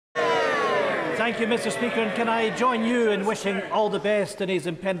Thank you, Mr. Speaker. And can I join you in wishing all the best in his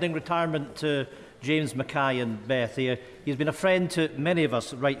impending retirement to James Mackay and Beth. He's been a friend to many of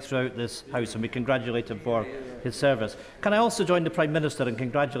us right throughout this House, and we congratulate him for his service. Can I also join the Prime Minister in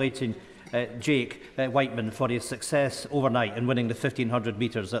congratulating Jake Whiteman for his success overnight in winning the 1500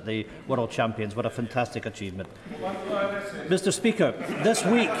 metres at the World Champions? What a fantastic achievement. Mr. Speaker, this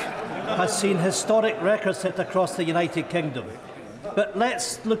week has seen historic records set across the United Kingdom. But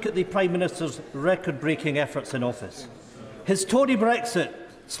let's look at the Prime Minister's record-breaking efforts in office. His Tory Brexit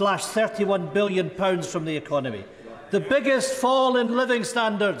slashed £31 billion from the economy, the biggest fall in living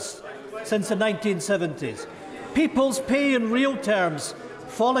standards since the 1970s. People's pay in real terms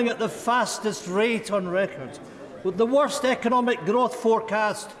falling at the fastest rate on record, with the worst economic growth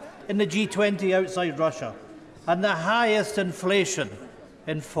forecast in the G20 outside Russia, and the highest inflation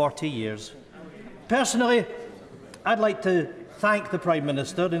in 40 years. Personally, I'd like to thank the Prime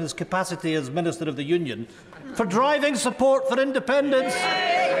Minister in his capacity as Minister of the Union for driving support for independence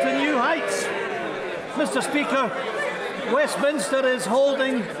to new heights. Mr. Speaker, Westminster is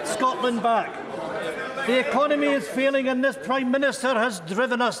holding Scotland back. The economy is failing, and this Prime Minister has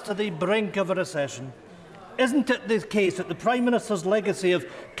driven us to the brink of a recession. Isn't it the case that the Prime Minister's legacy of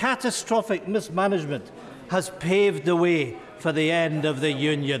catastrophic mismanagement has paved the way for the end of the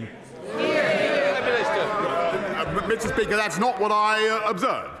Union? Mr. Speaker, that's not what I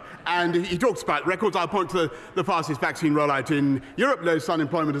observed. And he talks about records. I'll point to the fastest vaccine rollout in Europe, lowest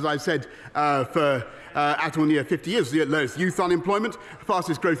unemployment, as I said, for at or near 50 years, the lowest youth unemployment,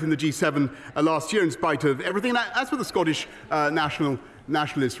 fastest growth in the G7 last year, in spite of everything. As for the Scottish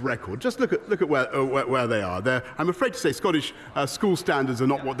nationalist record, just look at where they are. I'm afraid to say Scottish school standards are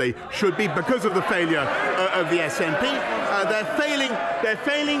not what they should be because of the failure of the SNP.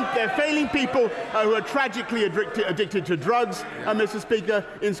 They're failing people who are tragically addicted to drugs, Mr. Speaker,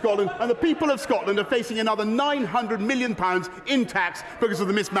 in Scotland. And the people of Scotland are facing another £900 million in tax because of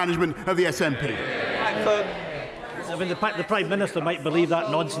the mismanagement of the SNP. I mean, the Prime Minister might believe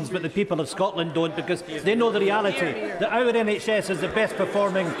that nonsense, but the people of Scotland don't, because they know the reality that our NHS is the best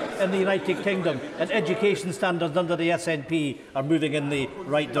performing in the United Kingdom, and education standards under the SNP are moving in the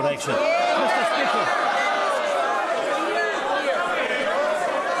right direction. Mr. Speaker,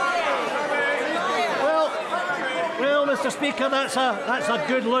 Mr. Speaker, that's a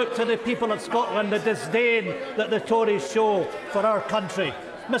good look to the people of Scotland, the disdain that the Tories show for our country.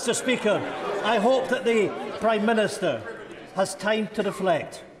 Mr. Speaker, I hope that the Prime Minister has time to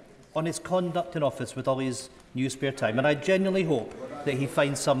reflect on his conduct in office with all his new spare time, and I genuinely hope that he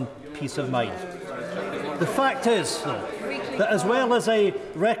finds some peace of mind. The fact is, though, that as well as a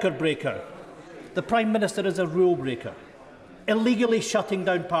record breaker, the Prime Minister is a rule breaker, illegally shutting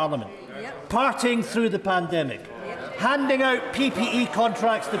down Parliament, partying through the pandemic, handing out PPE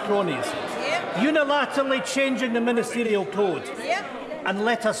contracts to cronies, unilaterally changing the ministerial code. And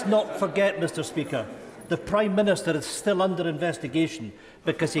let us not forget, Mr. Speaker, the Prime Minister is still under investigation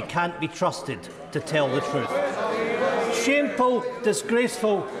because he can't be trusted to tell the truth. Shameful,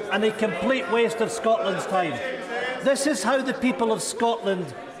 disgraceful, and a complete waste of Scotland's time. This is how the people of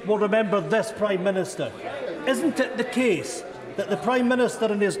Scotland will remember this Prime Minister. Isn't it the case that the Prime Minister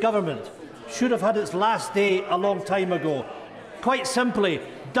and his government should have had its last day a long time ago? Quite simply,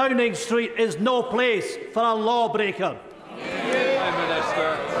 Downing Street is no place for a lawbreaker.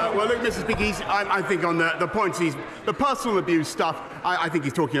 Well, look, Mr. Speaker, I think on the points, the personal abuse stuff, I think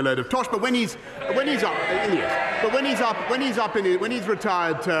he's talking a load of tosh. But when he's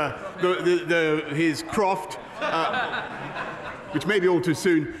retired to his croft, which may be all too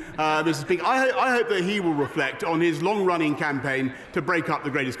soon, Mr. Speaker, I hope that he will reflect on his long-running campaign to break up the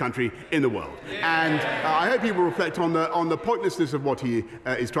greatest country in the world. And I hope he will reflect on the pointlessness of what he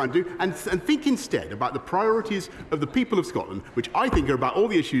is trying to do, and think instead about the priorities of the people of Scotland, which I think are about all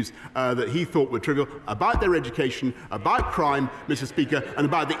the issues that he thought were trivial, about their education, about crime, Mr. Speaker, and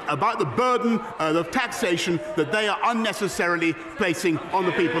about the burden of taxation that they are unnecessarily placing on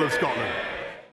the people of Scotland.